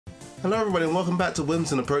Hello everybody and welcome back to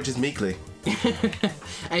Whimsun Approaches Meekly.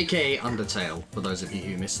 AKA Undertale, for those of you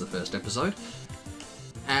who missed the first episode.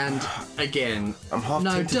 And again, I'm half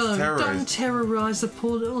no, tempted to don't terrorise the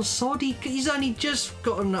poor little sod. He's only just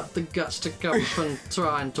gotten up the guts to come up and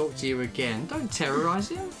try and talk to you again. Don't terrorise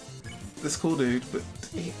him. This cool dude, but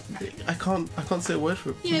I can't say a word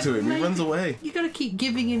to him. He runs away. You gotta keep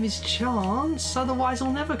giving him his chance, otherwise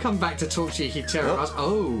he'll never come back to talk to you if you terrorise.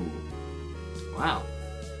 Oh, wow.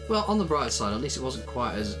 Well, on the bright side, at least it wasn't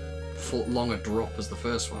quite as long a drop as the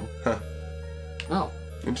first one. Huh. Oh.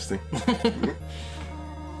 Interesting.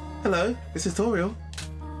 Hello, it's Tutorial.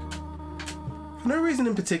 For no reason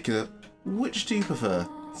in particular, which do you prefer,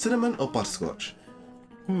 cinnamon or butterscotch?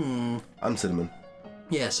 I'm cinnamon.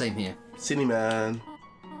 Yeah, same here. Cinnamon.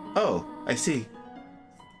 Oh, I see.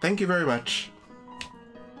 Thank you very much.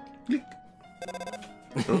 Click.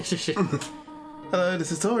 Oh. Hello,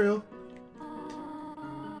 this is Tutorial.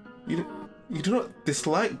 You do not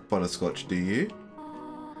dislike butterscotch, do you?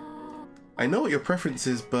 I know what your preference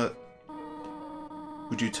is, but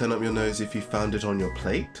would you turn up your nose if you found it on your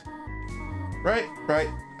plate? Right, I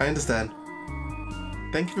understand.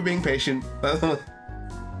 Thank you for being patient.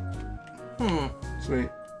 Sweet.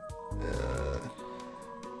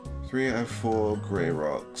 3 out of 4 grey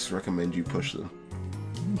rocks. Recommend you push them.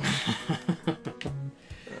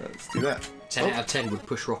 Let's do that. 10 out of 10 would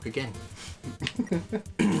push rock again.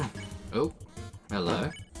 Oh,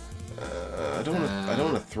 hello. I don't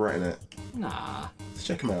want to threaten it. Nah. Let's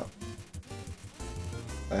check him out.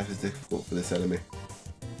 Life is difficult for this enemy.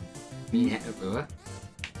 Yeah.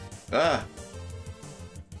 Ah!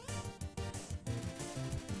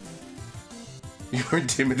 You were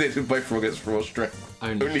intimidated by Frogget's raw strength.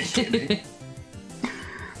 Only kidding.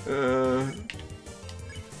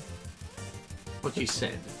 What you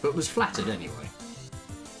said, but was flattered anyway.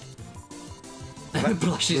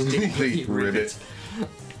 Blushes deeply, ribbit.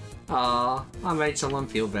 Ah, I made someone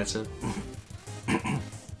feel better.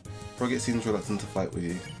 Frogget seems reluctant to fight with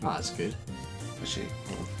you. Oh, that's good. Is she?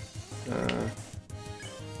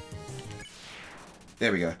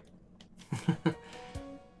 There we go.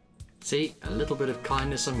 See, a little bit of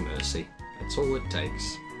kindness and mercy. That's all it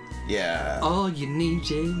takes. Yeah. All you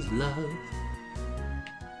need is love.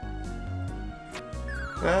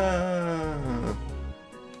 Ah.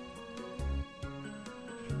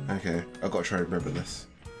 Okay, I've got to try and remember this.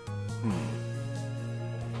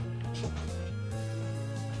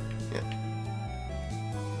 Yeah.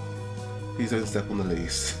 Please don't step on the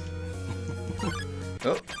leaves.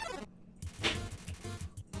 Oh.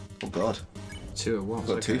 Oh god. 2 at once. I've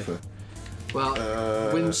got okay. Twofer. Well,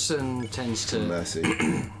 Whimsun tends to. Mercy.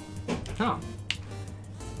 Oh.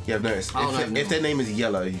 Yeah, I've noticed. If their name is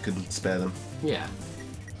yellow, you can spare them. Yeah.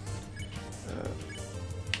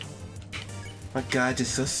 My god, you're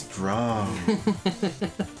so strong.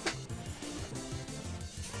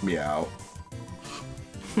 Meow.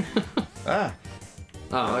 Ah.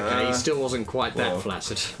 Oh, okay. He still wasn't quite that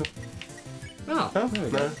flaccid. Oh, there we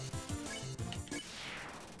go.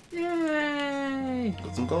 Yay!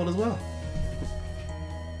 Got some gold as well.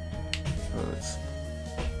 Nice.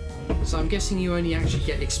 So I'm guessing you only actually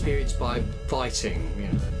get experience by fighting, you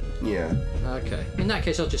know. Yeah. Okay. In that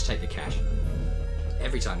case, I'll just take the cash.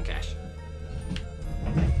 Every time cash.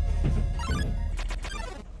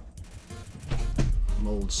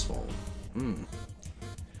 Mold small.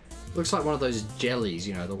 Looks like one of those jellies,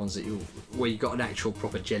 you know, the ones that where you got an actual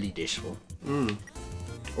proper jelly dish for.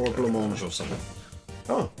 Or a blancmange or something.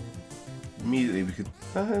 Oh. Immediately we could...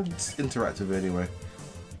 it's interactive anyway.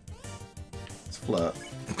 It's flirt.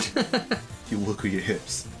 You look with your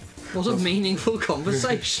hips. What a meaningful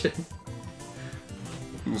conversation.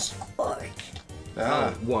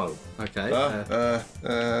 Ah. Oh, whoa. Okay.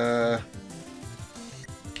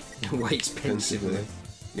 Waits pensively.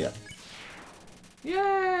 Yeah.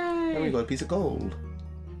 Yay! And we got a piece of gold.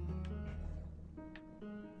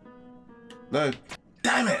 No.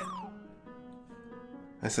 Damn it!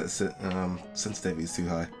 I set sensitivity is too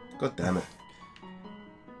high. God damn it.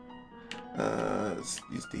 Let's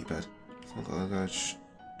use D-pad.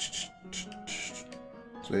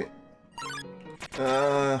 Sweet.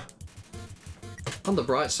 On the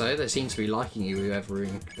bright side, they seem to be liking you at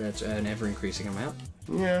an ever-increasing amount.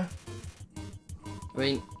 Yeah. I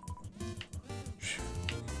mean...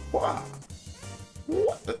 Wow.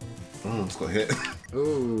 What the... Almost got hit.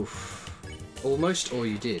 Ooh. Almost, or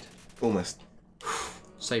you did? Almost.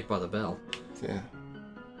 Saved by the bell. Yeah.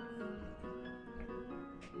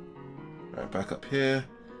 Right, back up here.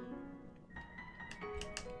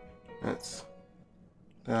 That's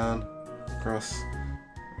down, across,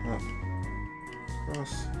 up,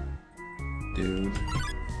 across, dude.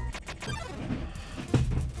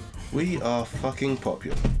 We are fucking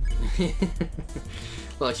popular.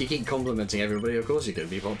 Well, if you keep complimenting everybody, of course you're going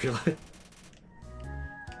to be popular.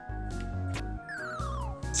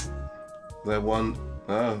 There one...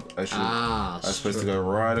 Oh, I should... I was supposed to go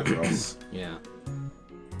right across. Yeah.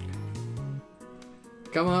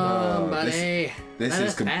 Come on, buddy. This Let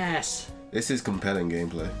is us pass. This is compelling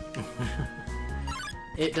gameplay.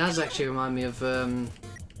 It does actually remind me of...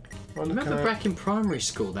 remember back in primary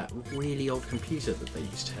school, that really old computer that they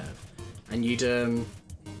used to have? And you'd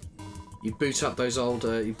boot up those old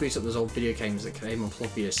video games that came on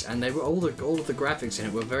floppy disks, and they were all of the graphics in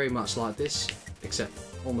it were very much like this, except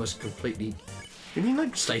almost completely You mean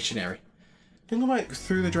like stationary. think of like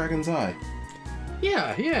Through the Dragon's Eye?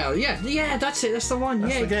 Yeah, that's it, that's the one.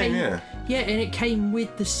 That's yeah, the game, yeah, and it came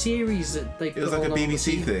with the series that they put It was like a on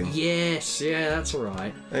BBC thing. Yes, yeah, that's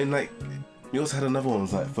right. And like, you also had another one,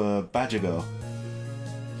 was like for Badger Girl.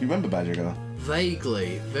 You remember Badger Girl?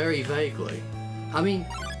 Vaguely, very vaguely. I mean,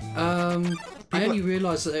 I only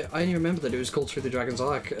remember that it was called Through the Dragon's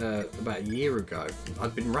Eye about a year ago.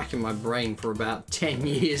 I'd been racking my brain for about 10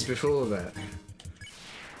 years before that.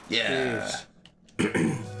 Yeah.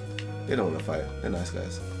 They don't want to fight. They're nice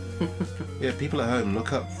guys. Yeah, people at home,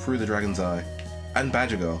 look up Through the Dragon's Eye and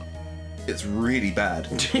Badger Girl. It's really bad.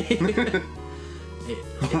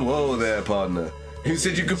 Whoa there, partner. Who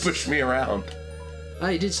said you could push me around? Oh,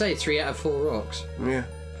 you did say 3 out of 4 rocks. Yeah.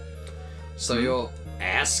 So you're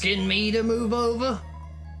asking me to move over?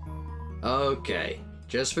 Okay,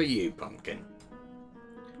 just for you, Pumpkin.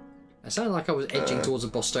 I sounded like I was edging towards a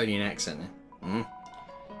Bostonian accent there.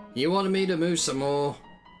 You wanted me to move some more?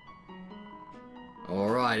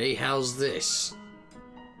 Alrighty, how's this?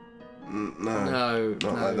 No,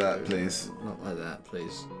 not like that, please. Not like that,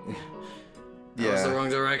 please. Yeah. That was the wrong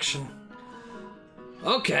direction.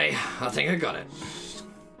 Okay, I think I got it.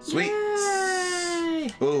 Sweet. Yay!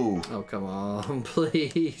 Ooh. Oh, come on,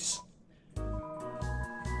 please. You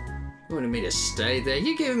wanted me to stay there?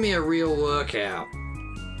 You're giving me a real workout.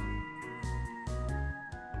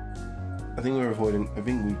 I think we're avoiding. I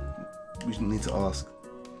think we need to ask.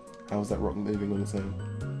 How is that rock moving on its own?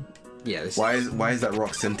 Yeah. This Why is that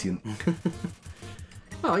rock sentient?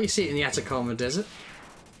 Oh, you see it in the Atacama Desert.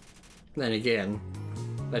 Then again,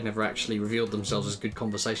 they've never actually revealed themselves as good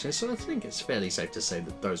conversationists, so I think it's fairly safe to say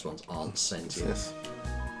that those ones aren't sentient. Yes.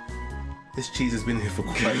 This cheese has been here for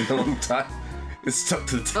quite a long time. It's stuck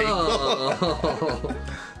to the table. Oh,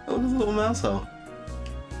 Oh, there's a little mouse hole.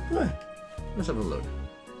 Where? let's have a look.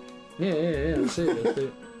 Yeah, let's see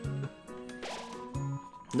it.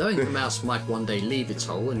 Knowing the mouse might one day leave its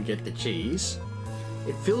hole and get the cheese,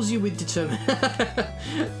 it fills you with determination.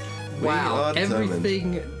 Wow,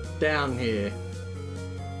 everything down here.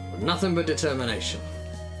 Nothing but determination.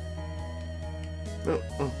 Oh.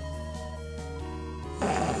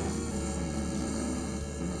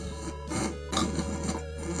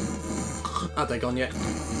 Are they gone yet?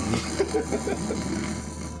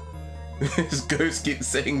 His ghost keeps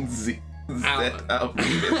saying Z out,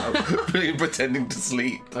 pretending to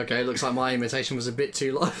sleep. Okay, looks like my imitation was a bit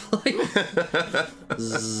too lively.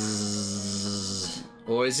 Zzz.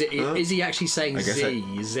 Or is it? Is he actually saying Z?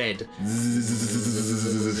 Z.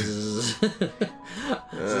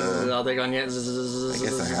 Are they gone yet? I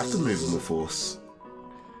guess I have to move on the force.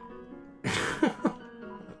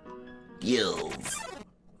 Gills.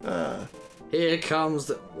 Here comes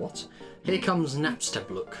the what? Here comes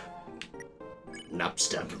Napstablook.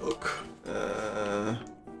 Napstablook.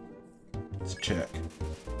 Let's check.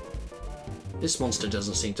 This monster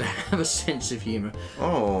doesn't seem to have a sense of humour.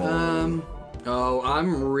 Oh. Oh,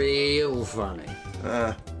 I'm real funny.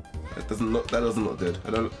 That doesn't look good.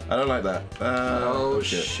 I don't like that. Oh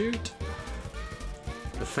shit. shoot.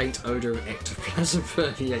 The faint odour of ectoplasm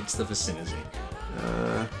permeates the vicinity.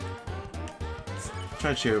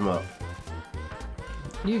 Try to cheer him up.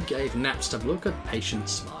 You gave Napstablook a patient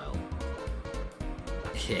smile.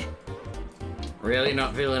 Heh. Really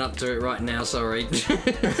not feeling up to it right now, sorry.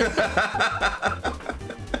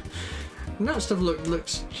 Napstablook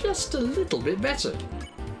looks just a little bit better.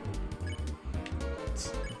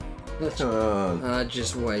 Let's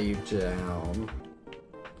just weigh you down.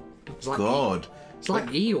 It's like God. It's like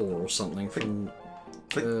Eeyore or something from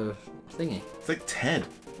thingy. It's like Ted.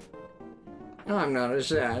 I'm not a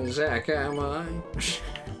sad sack, am I?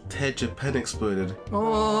 Ted, your pen exploded.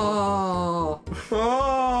 Oh!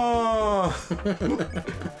 Oh!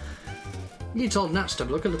 You told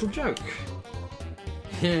Napstablook a little joke.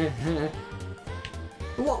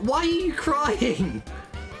 What? Why are you crying?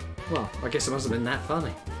 Well, I guess it must have been that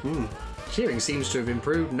funny. Cheering seems to have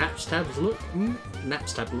improved Napstablook.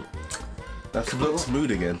 That looks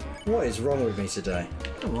mood again. What is wrong with me today?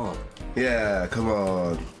 Come on. Yeah, come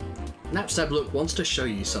on. Napstab Look wants to show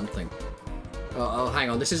you something. Oh, hang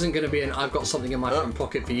on. This isn't going to be an I've got something in my front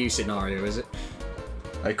pocket for you scenario, is it?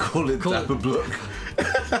 I call it Dapper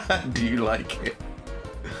Blook. Do you like it?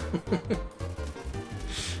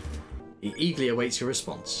 He eagerly awaits your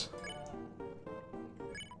response.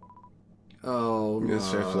 Oh no.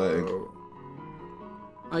 It's so flirting.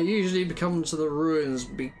 I usually come to the ruins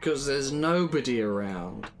because there's nobody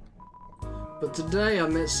around. But today I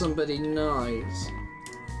met somebody nice.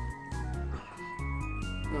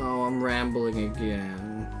 Oh, I'm rambling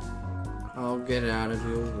again. I'll get out of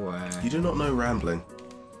your way. You do not know rambling.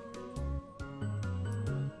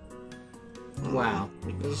 Wow,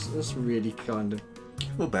 that's really kind of... I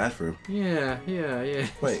feel bad for him. Yeah.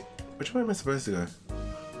 Wait, which way am I supposed to go?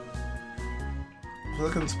 I feel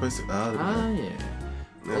like I'm supposed to... yeah.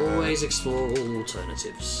 Always explore all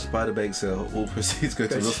alternatives. Spider bake sale. All proceeds go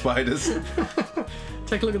to the spiders.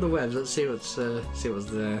 Take a look at the webs. Let's see what's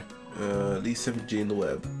there. At least 7G in the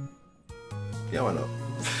web. Yeah, why not?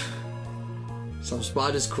 Some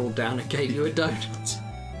spiders crawled down and gave you a donut.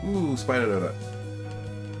 Ooh, spider donut.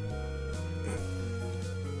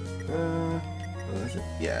 What is it?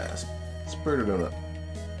 Yeah, spider donut.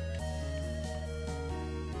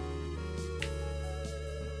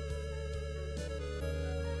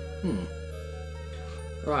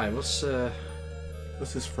 Right, what's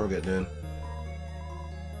this frogget doing?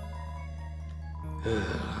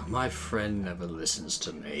 My friend never listens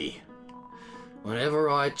to me. Whenever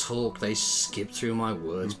I talk, they skip through my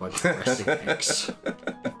words by pressing X.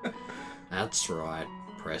 That's right,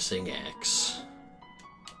 pressing X.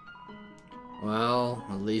 Well,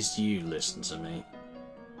 at least you listen to me.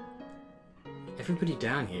 Everybody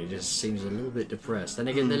down here just seems a little bit depressed. Then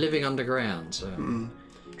again, they're living underground, so...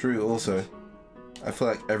 True, also. I feel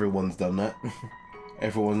like everyone's done that.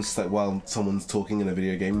 Everyone's like, while someone's talking in a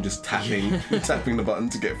video game, just tapping tapping the button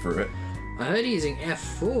to get through it. I heard using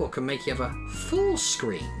F4 can make you have a full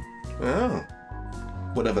screen. Oh.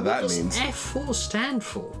 Whatever that means. What does F4 stand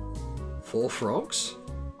for? 4 frogs?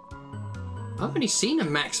 I've only seen a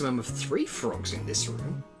maximum of 3 frogs in this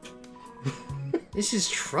room. This is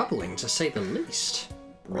troubling, to say the least.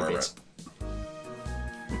 Ribbit.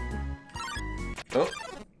 Oh.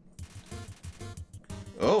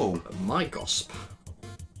 Oh. My gosp.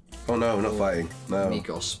 Oh no, we're not fighting. No. Me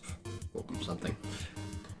gosp. Or something.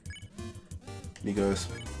 Me goes.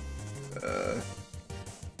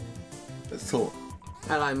 Let's talk.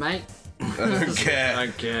 Hello, mate. I don't care. I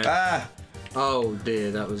don't care. Ah! Oh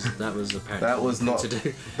dear, that was apparently That was not. to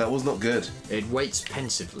do. That was not good. It waits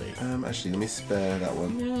pensively. Actually, let me spare that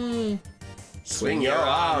one. Yay. Swing your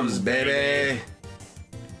arms, baby.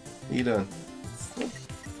 What you doing?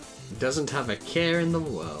 Doesn't have a care in the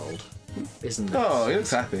world, isn't it? Oh, he looks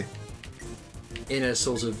happy. In a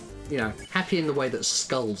sort of, you know, happy in the way that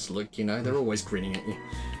skulls look. You know, they're always grinning at you.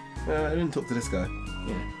 I didn't talk to this guy.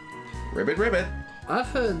 Yeah. Ribbit, ribbit. I've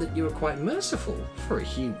heard that you are quite merciful for a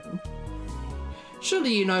human.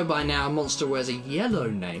 Surely you know by now a monster wears a yellow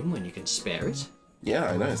name when you can spare it. Yeah,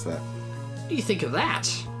 I noticed that. What do you think of that?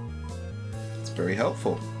 It's very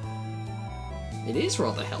helpful. It is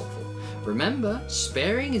rather helpful. Remember,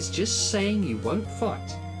 sparing is just saying you won't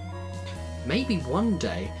fight. Maybe one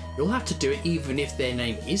day you'll have to do it even if their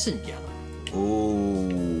name isn't yellow.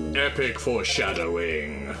 Ooh. Epic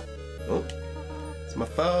foreshadowing. Oh, it's my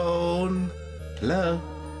phone. Hello.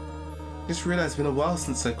 Just realised it's been a while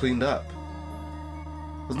since I cleaned up.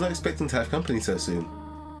 I was not expecting to have company so soon.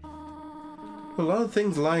 A lot of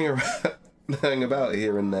things lying around, lying about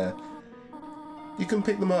here and there. You can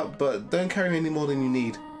pick them up, but don't carry any more than you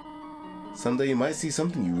need. Someday you might see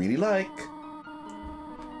something you really like.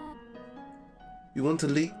 You want to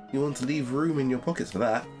leave room in your pockets for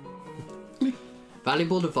that.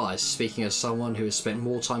 Valuable advice, speaking as someone who has spent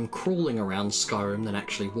more time crawling around Skyrim than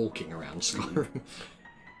actually walking around Skyrim.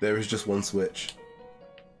 There is just one switch.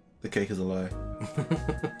 The cake is a lie.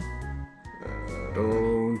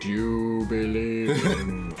 Don't you believe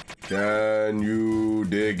him? Can you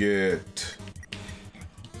dig it?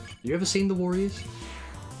 You ever seen The Warriors?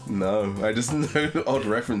 No, I just know odd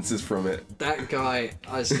references from it. That guy,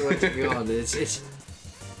 I swear to God, it's...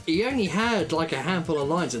 He only had like a handful of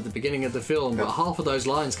lines at the beginning of the film, but half of those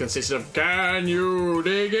lines consisted of "Can you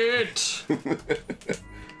dig it?"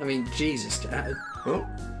 I mean, Jesus. Oh.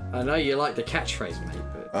 I know you like the catchphrase, mate,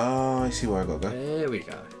 but... Oh, I see where I got to go. There we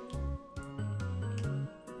go.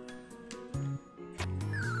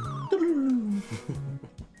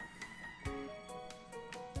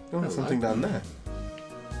 Oh, there's something down there.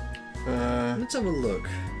 Let's have a look.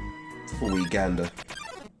 It's a wee gander.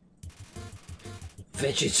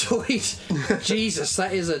 Vegetoid. Jesus,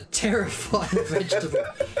 that is a terrifying vegetable.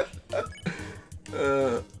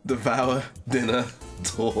 Devour, dinner,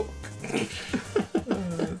 talk.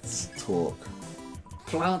 Let's talk.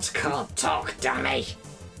 Plants can't talk, dummy.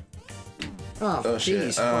 Oh, shit.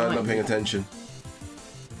 jeez. I'm not paying attention.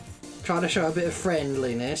 Try to show a bit of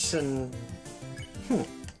friendliness and...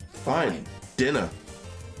 Fine. Dinner.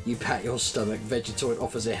 You pat your stomach. Vegetoid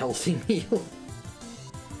offers a healthy meal.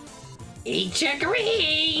 Eat your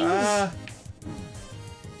greens!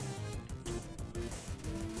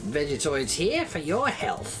 Vegetoid's here for your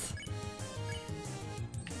health.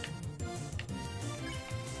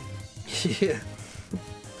 Yeah.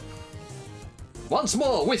 Once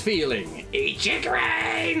more with feeling. Eat your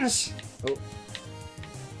grains! Oh.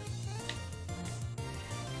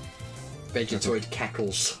 Vegetoid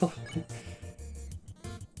cackles. Let's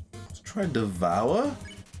try devour.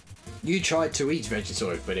 You tried to eat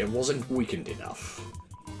Vegetoid, but it wasn't weakened enough.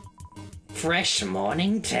 Fresh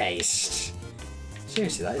morning taste.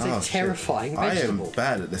 Seriously, that is a terrifying vegetable. I am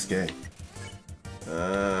bad at this game.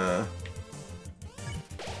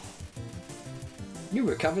 You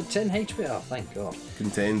recovered 10 HP. Oh, thank God.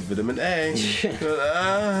 Contains vitamin A.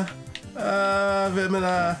 Vitamin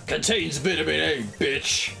A. Contains vitamin A,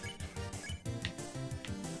 bitch.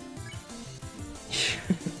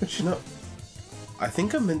 You know, I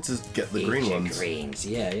think I meant to get the green ones. Greens,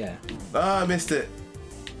 yeah, yeah. I missed it.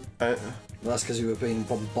 Well, that's because you were being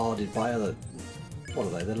bombarded by other... What are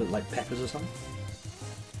they? They look like peppers or something?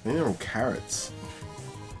 I think they're all carrots.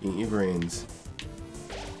 Eat your greens.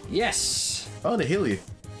 Yes! Oh, they heal you.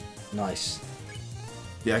 Nice.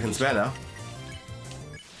 Yeah, I can spare now.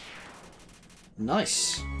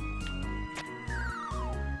 Nice.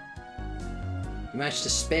 You managed to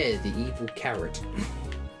spare the evil carrot.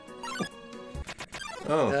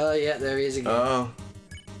 Oh. Oh, yeah, there he is again. Oh.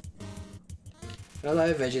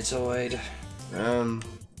 Hello, Vegetoid.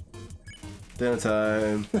 Dinner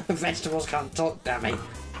time. Vegetables can't talk, damn.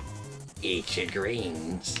 Eat your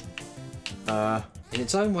greens. In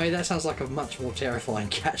its own way, that sounds like a much more terrifying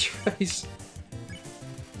catchphrase.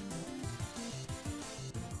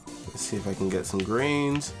 Let's see if I can get some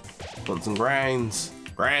greens. Want some grains.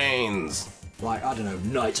 Grains! Like, I don't know,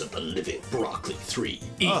 Knights of the Living Broccoli 3.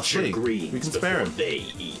 Eat your greens we can spare before they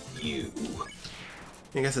eat you.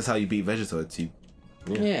 I guess that's how you beat Vegetoids.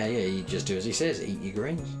 Yeah, you just do as he says, eat your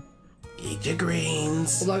greens. Eat your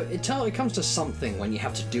greens. Although, it comes to something when you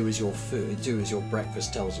have to do as your food, do as your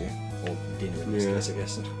breakfast tells you. Or dinner in this case, I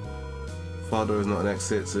guess. Father is not an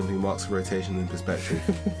exit, simply marks a rotation in perspective.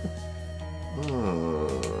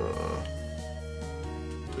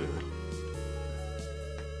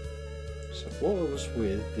 So what was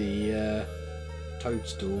with the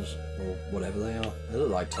toadstools, or whatever they are? They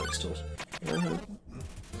look like toadstools.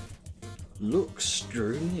 Look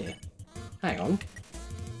strewn here. Hang on.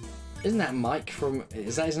 Isn't that Mike from...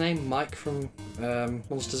 Is that his name? Mike from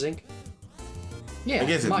Monsters, Inc.? Yeah, I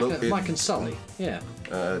guess Mike and Sully. Yeah.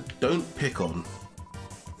 Don't pick on.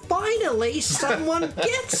 Finally, someone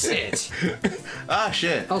gets it! Ah,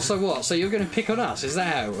 shit. Oh, so what? So you're going to pick on us? Is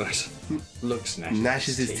that how it works? Looks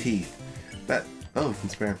gnashes his teeth. That... Oh, we can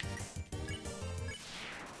spare him.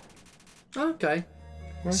 Okay.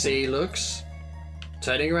 See, looks.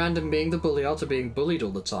 Turning around and being the bully after being bullied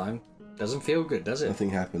all the time doesn't feel good, does it? Nothing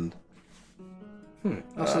happened.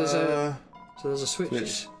 Oh, so there's a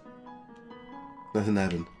switch. Nothing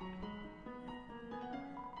happened.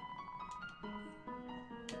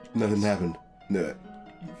 Nothing happened. Knew it.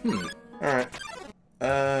 Alright.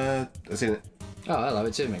 I've seen it. Oh, hello,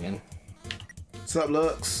 it's him again. What's up,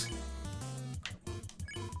 Lux?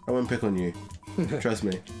 I won't pick on you. Trust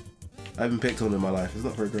me. I haven't picked on in my life. It's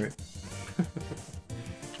not very great.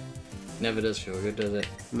 Never does feel good, does it?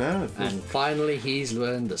 No. And finally, he's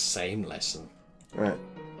learned the same lesson. Alright.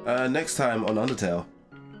 Next time on Undertale,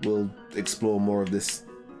 we'll explore more of this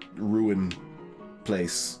ruin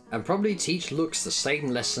place. And probably teach Lux the same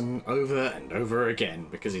lesson over and over again,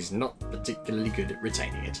 because he's not particularly good at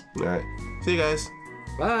retaining it. Alright. See you guys.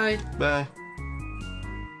 Bye! Bye.